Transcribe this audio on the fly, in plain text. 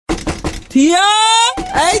থিয়া,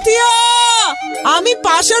 এই থিয়া, আমি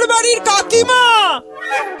পাশের বাড়ির কাকিমা।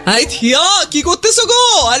 এই থিয়া, কি করতেছো গো?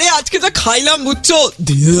 আরে আজকে যা খাইলাম বুঝছো।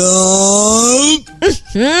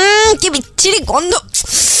 কি বিচ্ছিরি গন্ধ।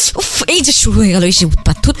 এই যে শুরু হয়ে গেল এই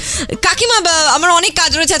উৎপাত। কাকিমা, আমার অনেক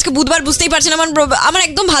কাজ রয়েছে আজকে বুধবার, বুঝতেই পারছেন। আমার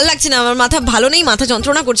একদম ভালো লাগছে না, আমার মাথা ভালো নেই, মাথা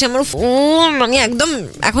যন্ত্রণা করছে আমার। মানে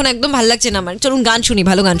এখন একদম ভালো লাগছে না আমার। চলুন গান শুনি,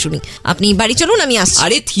 ভালো গান শুনি। আপনি বাড়ি চলুন, আমি আসছি।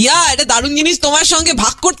 আরে থিয়া, এটা দারুণ জিনিস তোমার সঙ্গে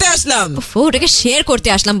ভাগ করতে আসলাম। ওটাকে শেয়ার করতে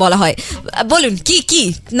আসলাম বলা হয়। বলুন কি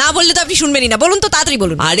না বললে তো আপনি শুনবেনই না, বলুন তো তাড়াতাড়ি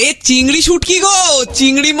বলুন। আরে চিংড়ি শুটকি গো,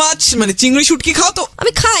 চিংড়ি মাছ, মানে চিংড়ি শুটকি খাও তো?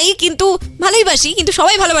 আমি খাই, কিন্তু ভালোইবাসি, কিন্তু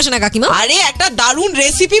সবাই ভালোবাসে না কাকিমা। আরে একটা দারুণ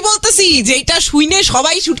রেসিপি বলতেছি, যেটা শুনে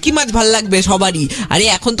সবাই শুটকি মাছ ভাল লাগবে সবারই। আরে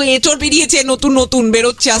এখন তো এঁচড় বেরিয়েছে, নতুন নতুন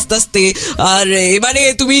বেরোচ্ছে আস্তে আস্তে। আর এবারে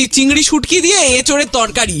তুমি চিংড়ি শুটকি দিয়ে এঁচড়ের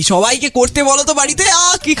তরকারি সবাইকে করতে বলো তো বাড়িতে।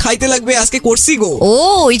 কি খাইতে লাগবে, আজকে করছি গো। ও,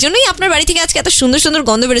 ওই জন্যই আপনার বাড়ি থেকে আজকে এত সুন্দর সুন্দর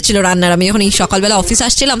গন্ধ বেরোচ্ছিল রান্নার। আমি যখন এই সকালবেলা অফিস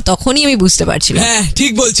আসছিলাম তখনই আমি বুঝতে পারছিলাম। হ্যাঁ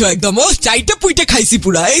ঠিক বলছো একদম। ও চাইটা পুইটে খাইছি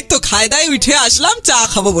পুরা। এই তো খায় দায় উঠে আসলাম চা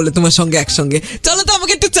খাবো বলে তোমার সঙ্গে একসঙ্গে। চলো তো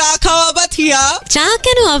আমাকে একটু চা খাওয়াবা থিয়া। চা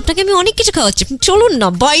কেন? আপনাকে আমি অনেক কিছু খাওয়াচ্ছি, চলুন না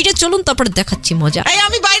বাইরে চলুন, তারপরে দেখাচ্ছি মজা। এই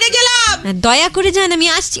আমি বাইরে গেলাম। দয়া করে যান, আমি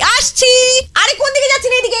আসছি।